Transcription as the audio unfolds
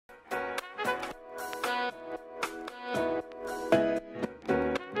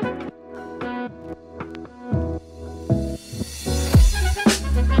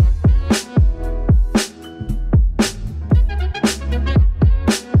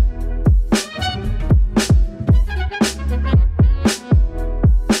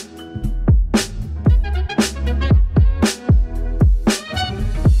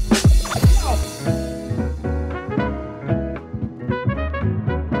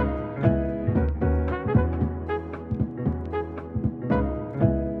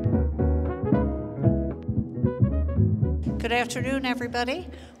Good afternoon, everybody.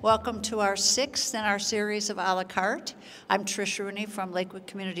 Welcome to our sixth in our series of a la carte. I'm Trish Rooney from Lakewood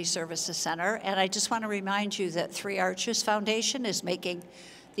Community Services Center, and I just want to remind you that Three Arches Foundation is making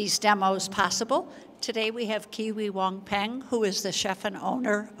these demos possible. Today we have Kiwi Wongpeng, who is the chef and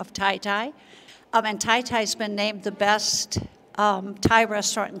owner of Tai Tai. And Tai Tai's been named the best Thai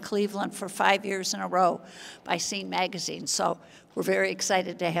restaurant in Cleveland for 5 years in a row by Scene Magazine. So we're very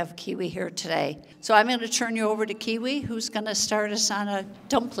excited to have Kiwi here today. So I'm going to turn you over to Kiwi, who's going to start us on a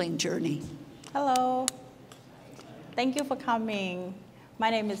dumpling journey. Hello. Thank you for coming. My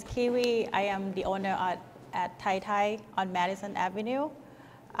name is Kiwi. I am the owner at Tai Tai on Madison Avenue.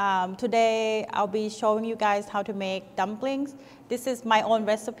 Today I'll be showing you guys how to make dumplings. This is my own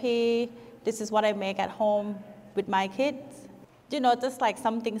recipe. This is what I make at home with my kids. You know, just like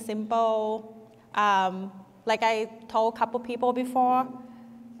something simple. Like I told a couple people before,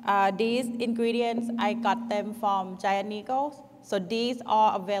 these ingredients, I got them from Giant Eagles. So these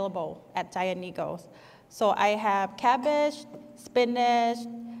are available at Giant Eagles. So I have cabbage, spinach,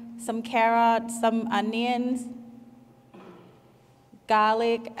 some carrots, some onions,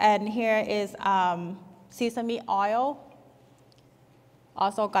 garlic, and here is sesame oil.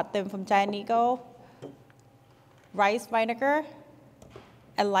 Also got them from Giant Eagle. Rice vinegar,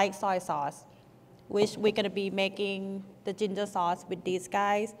 and light soy sauce, which we're going to be making the ginger sauce with these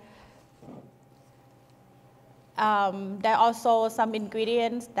guys. There are also some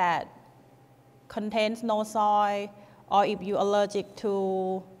ingredients that contains no soy, or if you're allergic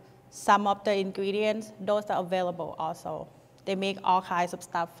to some of the ingredients, those are available also. They make all kinds of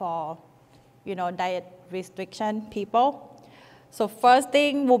stuff for, you know, diet restriction people. So first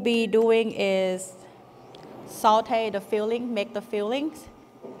thing we'll be doing is saute the filling, make the fillings.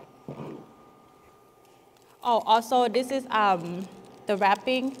 Oh, also this is the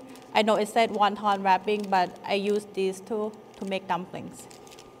wrapping. I know it said wonton wrapping, but I use these two to make dumplings.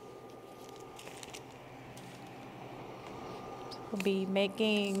 We'll be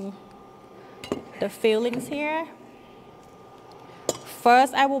making the fillings here.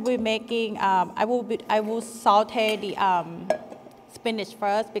 First, I will be making. I will saute the spinach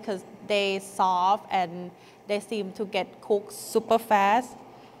first because they're soft and they seem to get cooked super fast.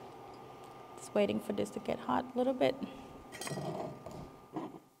 Just waiting for this to get hot a little bit.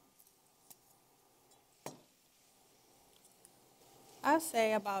 I'll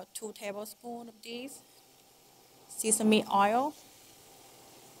say about 2 tablespoons of these. Sesame oil.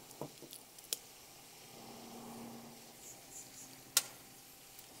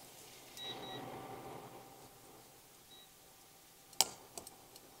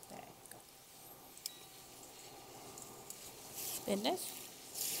 Spinach.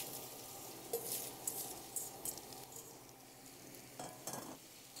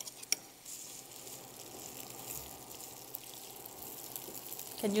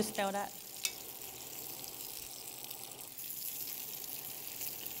 Can you smell that?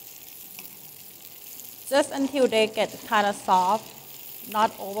 Just until they get kind of soft,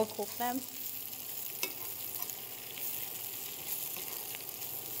 not overcook them.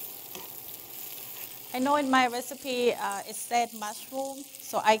 I know in my recipe it said mushroom,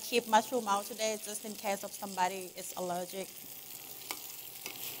 so I keep mushroom out today just in case of somebody is allergic.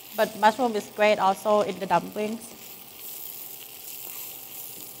 But mushroom is great also in the dumplings.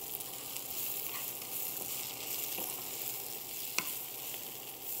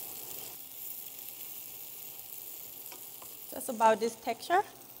 Just about this texture.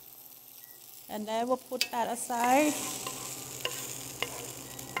 And then we'll put that aside.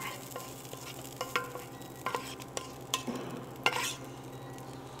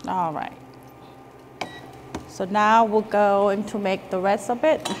 All right. So now we're going to make the rest of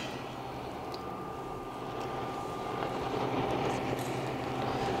it.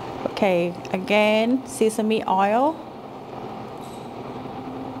 Okay, again, sesame oil,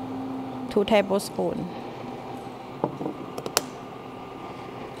 2 tablespoons.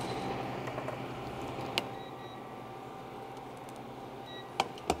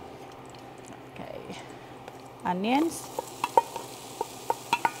 Okay, onions.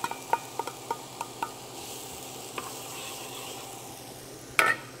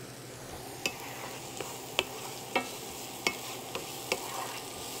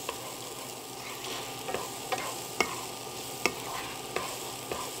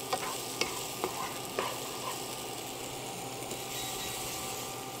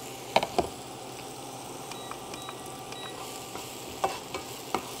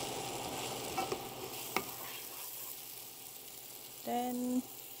 Then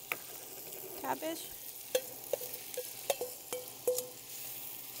cabbage.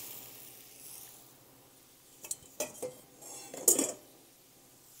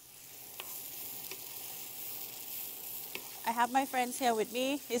 have my friends here with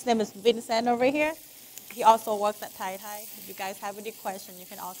me. His name is Vincent over here. He also works at Tai Tai. If you guys have any question, you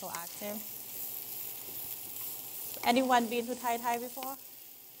can also ask him. Anyone been to Tai Tai before?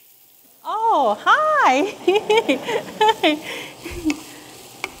 Oh, hi.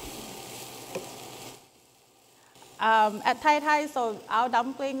 At Tai Tai, so our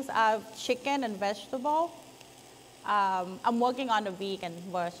dumplings are chicken and vegetable. I'm working on a vegan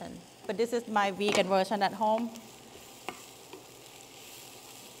version, but this is my vegan version at home.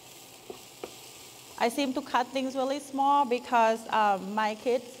 I seem to cut things really small because my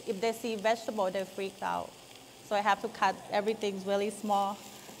kids, if they see vegetable, they freak out. So I have to cut everything really small.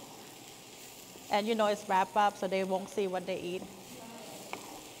 And you know it's wrapped up so they won't see what they eat.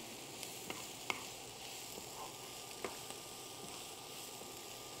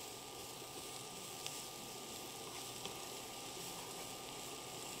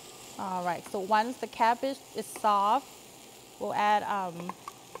 All right, so once the cabbage is soft, we'll add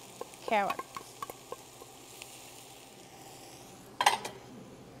carrots.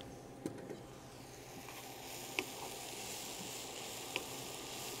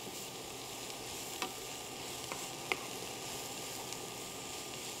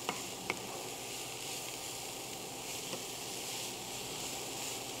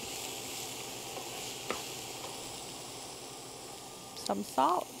 Some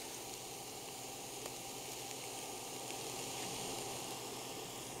salt.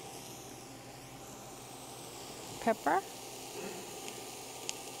 Pepper.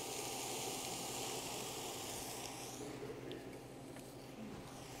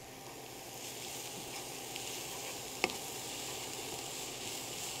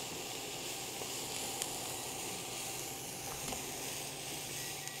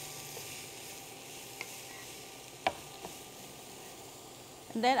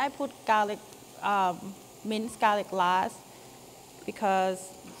 And then I put garlic, minced garlic last because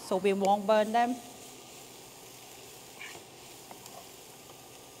so we won't burn them.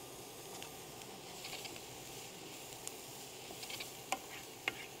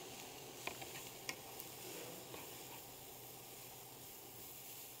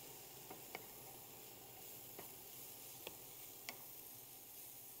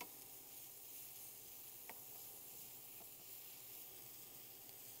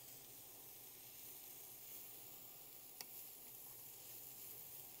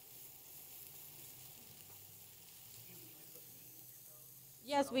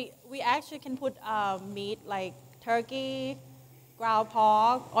 Yes, we actually can put meat like turkey, ground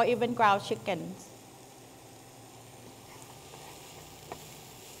pork, or even ground chickens.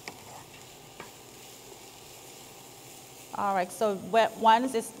 All right, so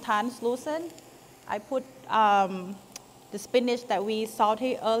once it's translucent, I put the spinach that we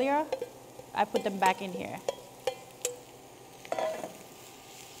sauteed earlier, I put them back in here.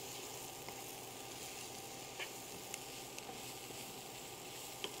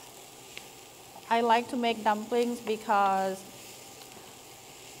 I like to make dumplings because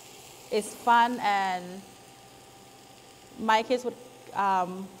it's fun and my kids would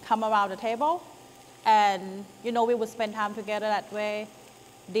come around the table and you know we would spend time together that way.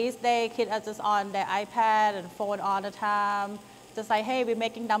 These days kids are just on their iPad and phone all the time. Just like, hey, we're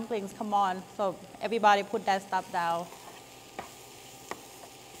making dumplings, come on. So everybody put that stuff down.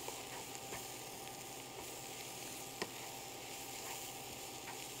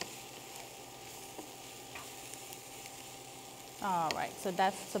 All right, so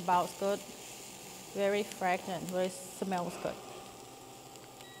that's about good. Very fragrant, very smells good.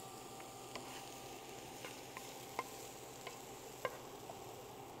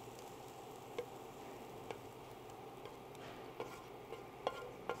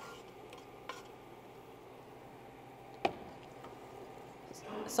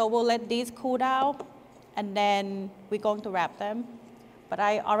 So we'll let these cool down and then we're going to wrap them. But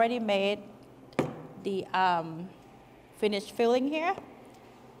I already made the finished filling here.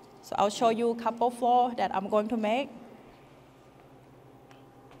 So I'll show you a couple flour that I'm going to make.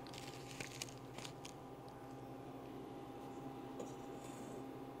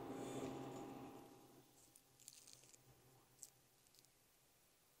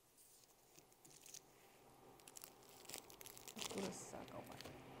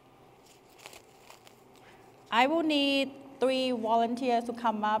 I will need 3 volunteers to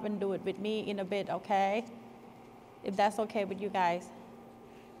come up and do it with me in a bit, okay? If that's okay with you guys.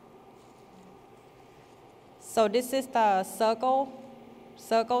 So this is the circle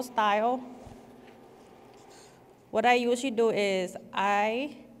style. What I usually do is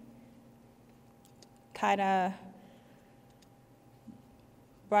I kind of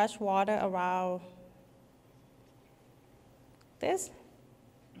brush water around this.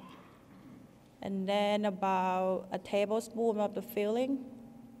 And then about a tablespoon of the filling.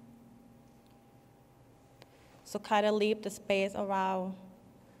 So kind of leave the space around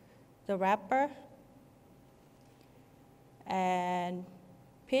the wrapper. And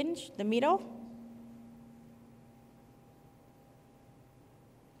pinch the middle.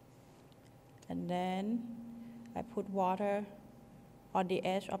 And then I put water on the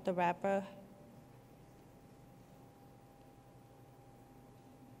edge of the wrapper.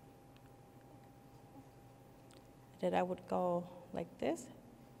 Then I would go like this,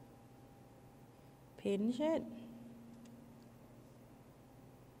 pinch it.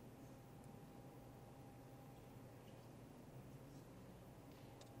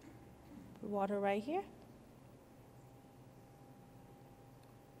 Put water right here.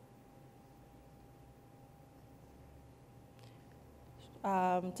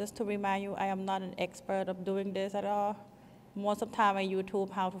 Just to remind you, I am not an expert of doing this at all. Most of the time I YouTube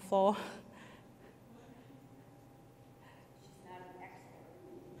how to fold.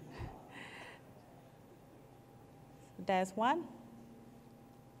 There's one.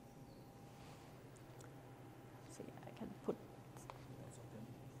 See, I can put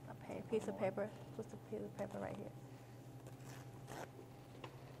a piece of paper, put a piece of paper right here.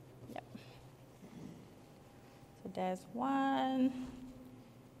 Yep. So there's one.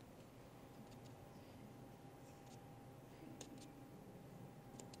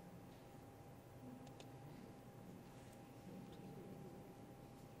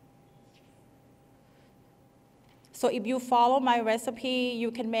 So if you follow my recipe,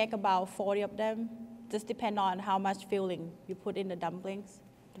 you can make about 40 of them. Just depend on how much filling you put in the dumplings,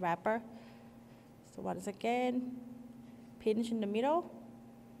 the wrapper. So once again, pinch in the middle.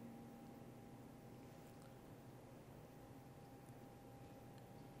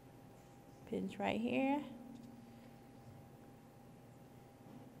 Pinch right here.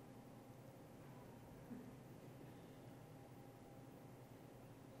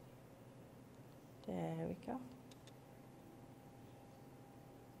 There we go.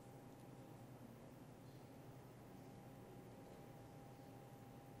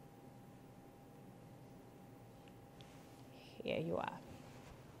 Here you are.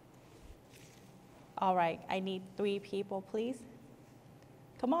 All right, I need 3 people, please.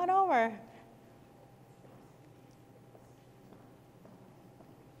 Come on over.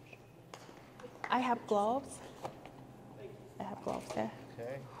 I have gloves. I have gloves there.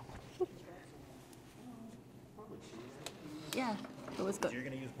 Okay. Yeah, it was good. You're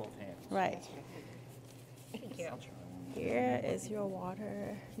going to use both hands. Right. Thank you. Here is your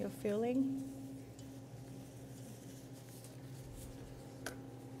water, your filling.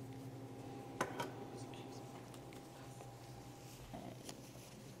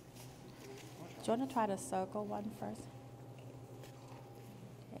 Do you want to try the circle one first?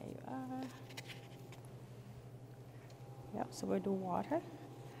 There you are. Yep, so we'll do water.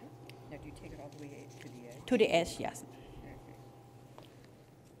 Now, do you take it all the way to the edge? To the edge, yes.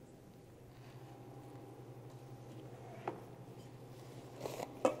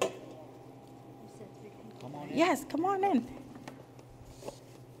 Come on in. Yes, come on in.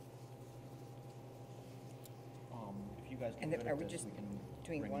 If you guys And get then good are at we this, just we can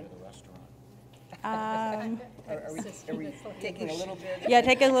doing bring one? you to the restaurant. Are we taking a little bit? Yeah,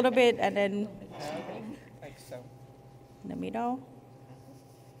 take a little bit and then Like so. in the middle.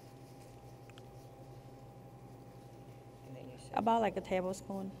 And then you said, About like a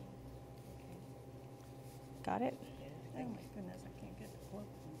tablespoon. Got it? oh my goodness, I can't get the glove.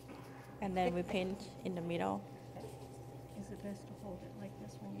 And then we pinch in the middle. Is it best to hold it like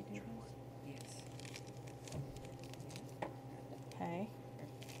this when you do this? Yes. Okay.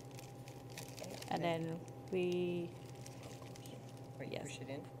 And then we Wait, Yes. push it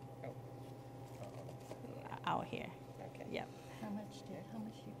in? Oh, out here. okay. Yep. How much do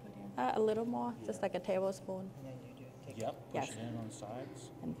you put in? A little more, just like a tablespoon. And then you do, take it. Yep, Yes. push it in on the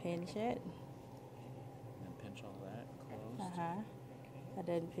sides, And pinch it. and then pinch all that closed. Uh-huh. Okay. And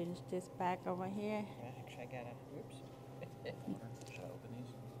then pinch this back over here. Yeah, actually, I gotta, whoops. Should I open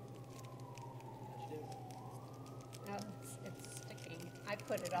these? No, it's sticking. I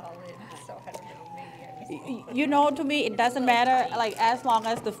put it all in, so I don't know, maybe I was. You know, to me, it doesn't matter, like, as long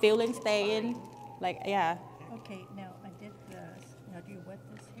as the filling stay in. Like, yeah, Okay, now I did this. Now do you wet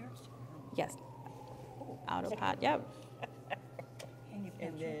this here? yes. Outer part, yep. And you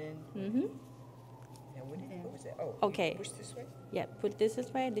And pinch it? then, Mm-hmm. now what was that? Oh, Okay. you push this way? Yeah, put this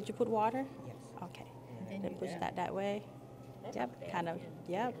way. Did you put water? Yes. Okay. And Then you- push that way. Yep, kind of,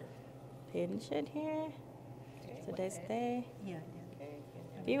 yep. Pinch it here, so they stay. Yeah, Okay.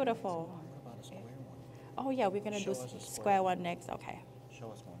 Beautiful. What about a square one? Oh yeah, we're gonna Show do us a square one next. Okay.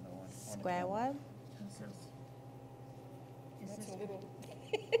 Show us one, the one. on the Square camera. one. That's a little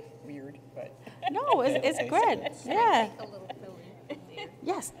weird, but. No, it's Okay, great. so- Yeah. Take a little filling in there.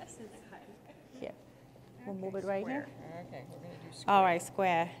 Yes. Here. We'll move it right here. Square. Okay, we're gonna do square. All right,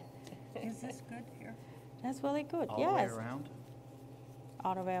 square. Is this good here? That's really good. All the way Yes. around?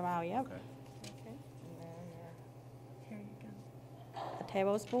 All the way around. Yep. Okay. Okay, and then, Here you go. A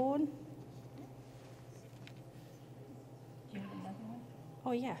tablespoon. Do you have another one?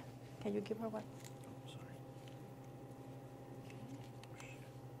 Oh yeah. Can you give her one? Sorry.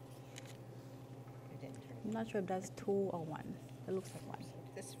 it didn't turn. I'm not sure if that's two or one. It looks like one.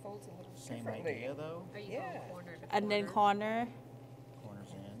 This folds a little Same differently. idea though? Are you Yeah. going corner to corner? And then corner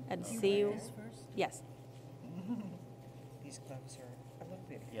Corners in. and Okay. seal. This first? Yes. These gloves are a little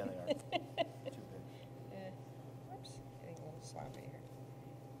bit. Yeah, they are. Too big. Whoops, getting a little sloppy here.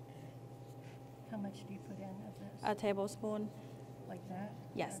 How much do you put in of this? A tablespoon. Like that?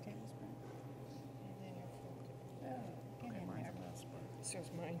 Yes. A tablespoon? And then you fold it. Oh, get Okay, in mine's there. the last part.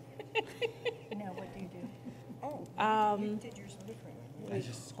 So's mine. Now what do you do? Oh, you did yours differently. I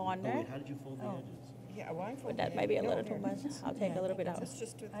just. corner. Oh, wait, how did you fold the Oh. edges? Yeah, well, I'm But folding that it. might be a No, little there. too much. I'll take a little bit out. Let's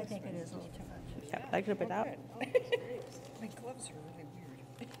just do it I this think way. it is a little too much. Yeah, like a little bit Oh, out. good. My gloves are really weird.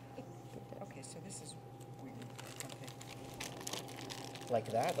 Okay, so this is weird. Okay. Like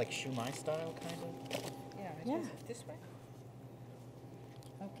that? Like shumai style, kind of? Yeah, I Yeah. suppose it's this way?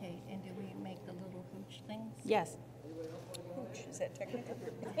 Okay, and do we make the little hooch things? Yes. Hooch, is that technical?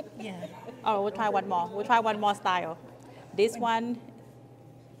 Yeah. Oh, we'll try one more. We'll try one more style. This one,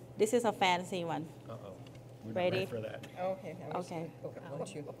 this is a fancy one. Uh-oh. We're not Ready? for that. Okay. I was- Okay. I'll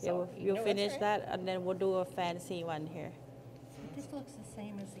let you. Yeah, we'll No, that's finish right. that and then we'll do a fancy one here. This looks the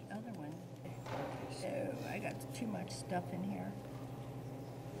same as the other one. Oh, I got too much stuff in here.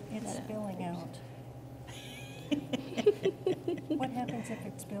 It's spilling out. What happens if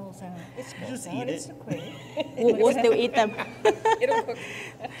it spills out? It's Just out, eat it's it. okay. We'll still eat them. It'll cook.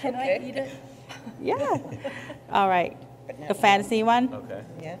 Can I Okay. eat it? Yeah. All right. But not The fancy one, Okay.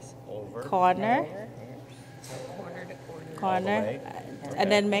 Yes. Over. corner, Over. Corner to corner. corner, way?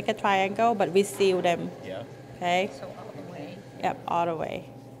 and then make a triangle, but we seal them. Yeah. Okay? So all the way. Yep, all the way.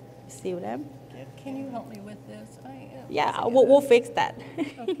 Seal them. Can you help me with this? I am. Yeah, we'll fix that.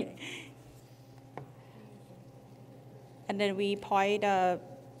 Okay. And then we point the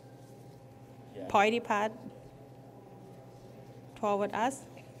Yeah. pointy part toward us.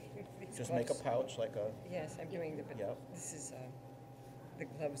 These Just make a gloves- pouch like a. Yes, I'm doing the, but Yep. this is, the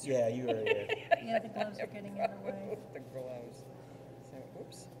gloves. Yeah, you already did. Yeah, the gloves are getting in the way. The gloves. So,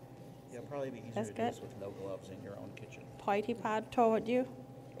 oops. Yeah, it'll probably be easier That's to do this good. with no gloves in your own kitchen. Pointy part toward you.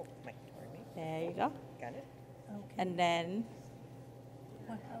 Oh, my, pardon me. There you go. Got it? Okay. And then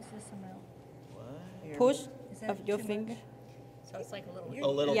How's this amount? What? Here. push Is that of your too finger. much? So it's like a little. A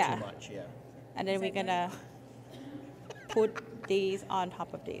little Yeah. too much, yeah. And then Is we're that gonna put these on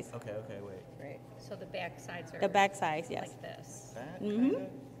top of these. Okay, wait. Right. So the back sides are. The back sides, yes. Like this. That Mm-hmm. kinda?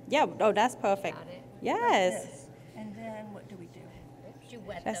 Yeah, oh, that's perfect. Got it. Yes, This. And then what do we do? You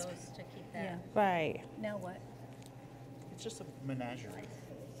wet That's- those to keep Yeah. that. right. Now what? It's just a menagerie.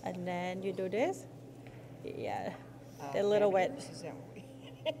 And then you do this. Yeah, Ah, the little wet. fabulous. Is that-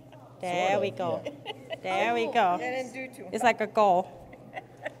 There Sort we of, go. yeah. There we I go. didn't do too It's like a goal.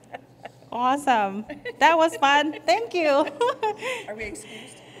 Awesome. That was fun. Thank you. Are we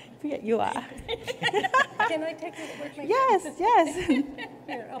excused? You are. Can I take this with me? Yes, yes.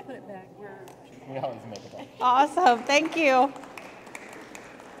 Here, I'll put it back. We always make it up. Awesome. Thank you.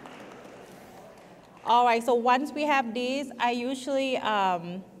 All right, so once we have these, I usually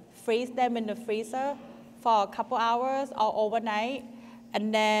freeze them in the freezer for a couple hours or overnight.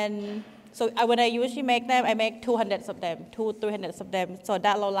 And then, when I usually make them, I make 200 of them, 300 of them. So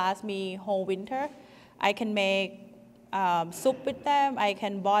that will last me whole winter. I can make soup with them. I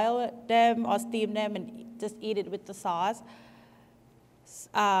can boil them or steam them and just eat it with the sauce.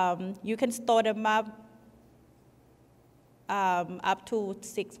 You can store them up to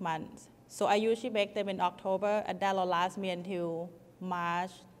 6 months. So I usually make them in October, and that will last me until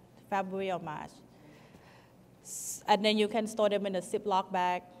March, February or March. And then you can store them in a Ziploc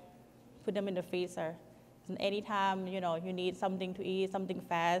bag, put them in the freezer. And anytime, you need something to eat, something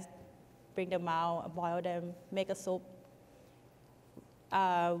fast, bring them out, boil them, make a soup.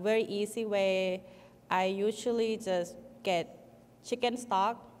 Very easy way, I usually just get chicken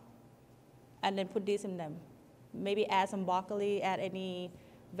stock and then put these in them. Maybe add some broccoli, add any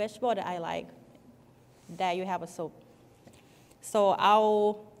vegetable that I like. There you have a soup. So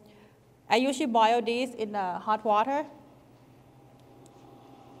I usually boil these in hot water.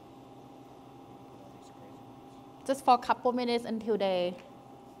 just for a couple minutes until they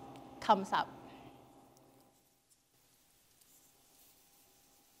comes up.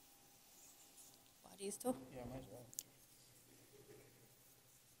 What these two? Yeah, might as well.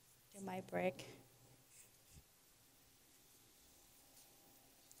 They might break.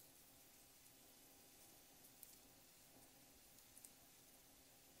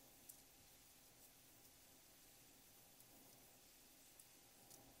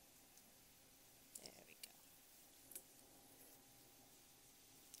 There we go.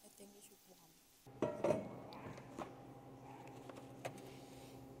 I think you should warm.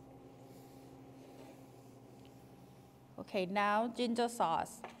 Okay, now ginger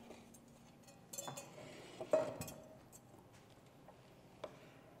sauce.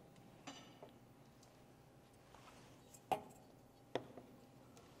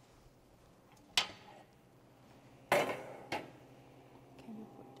 Can you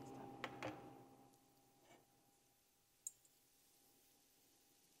put this up?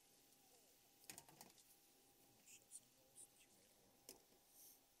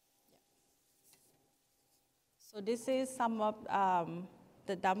 So this is some of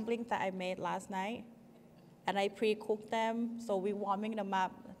the dumplings that I made last night, and I pre-cooked them, so we're warming them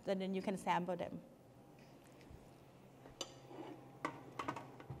up, and then you can sample them.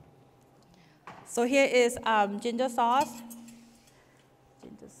 So here is ginger sauce.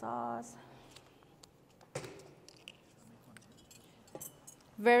 Ginger sauce.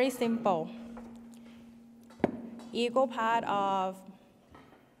 Very simple. Equal part of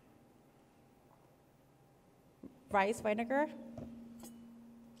rice vinegar,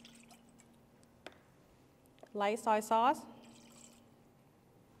 light soy sauce,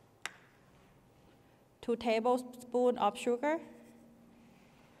 2 tablespoons of sugar,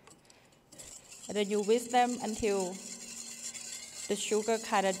 and then you whisk them until the sugar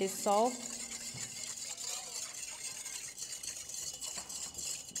kind of dissolves.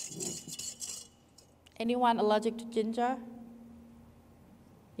 Anyone allergic to ginger?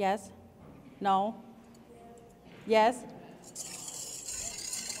 Yes? No? Yes?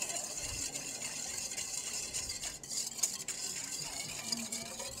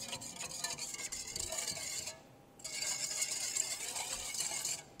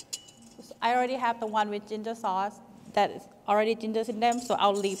 I already have the one with ginger sauce that is already ginger in them, so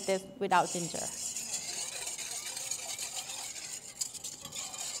I'll leave this without ginger.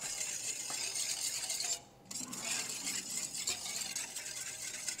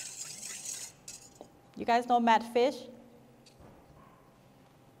 You guys know Matt Fish?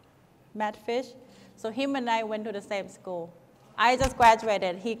 Matt Fish? So him and I went to the same school. I just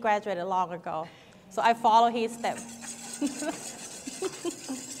graduated. He graduated long ago. So I follow his steps.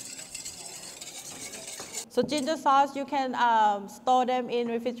 So ginger sauce, you can store them in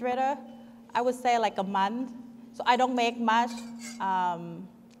refrigerator. I would say like a month. So I don't make much.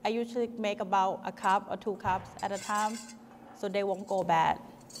 I usually make about a cup or 2 cups at a time, so they won't go bad.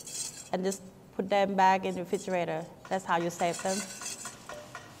 And just put them back in the refrigerator. That's how you save them.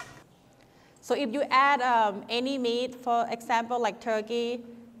 So if you add any meat, for example, like turkey,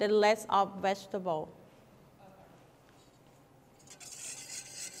 then less of vegetable.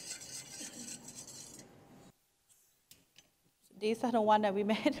 These are the ones that we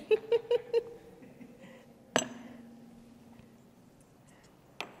made.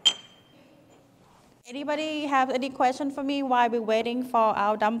 Anybody have any question for me while we're waiting for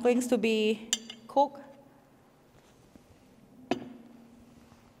our dumplings to be cooked?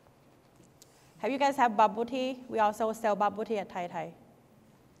 Have you guys had bubble tea? We also sell bubble tea at Thai Thai.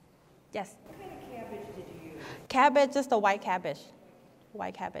 Yes? What kind of cabbage did you use? Cabbage, just the white cabbage.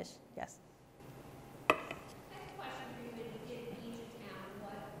 White cabbage, yes.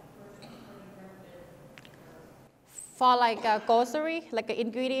 For like a grocery, like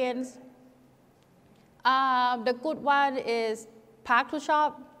ingredients, the good one is Park to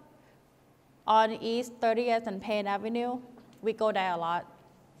Shop on East 30th and Payne Avenue. We go there a lot.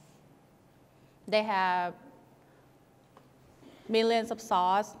 They have millions of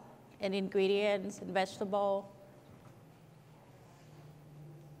sauce and ingredients and vegetables.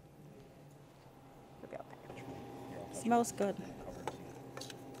 Smells good.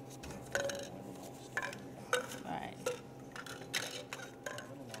 All right.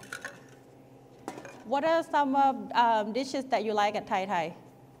 What are some dishes that you like at Thai Thai?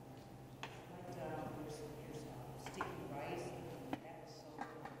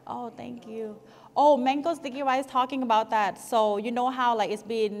 Oh, thank you. Oh, mango sticky rice, talking about that. So you know how like it's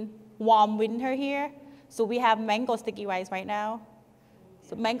been warm winter here? So we have mango sticky rice right now.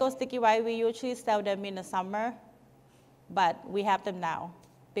 So mango sticky rice, we usually sell them in the summer, but we have them now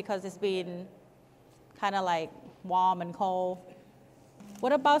because it's been kind of like warm and cold.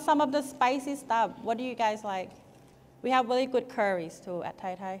 What about some of the spicy stuff? What do you guys like? We have really good curries too at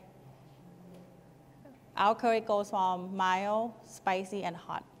Thai Thai. Our curry goes from mild, spicy, and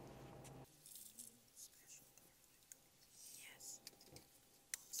hot.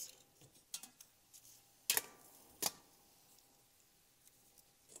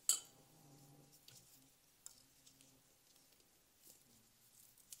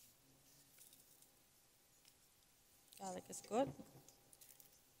 Garlic is good.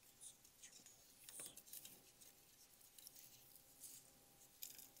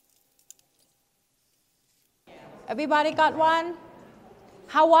 Everybody got one?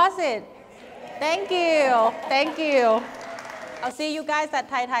 How was it? Thank you. Thank you. I'll see you guys at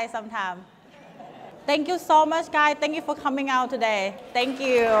Thai Thai sometime. Thank you so much, guys. Thank you for coming out today. Thank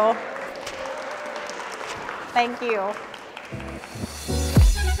you. Thank you.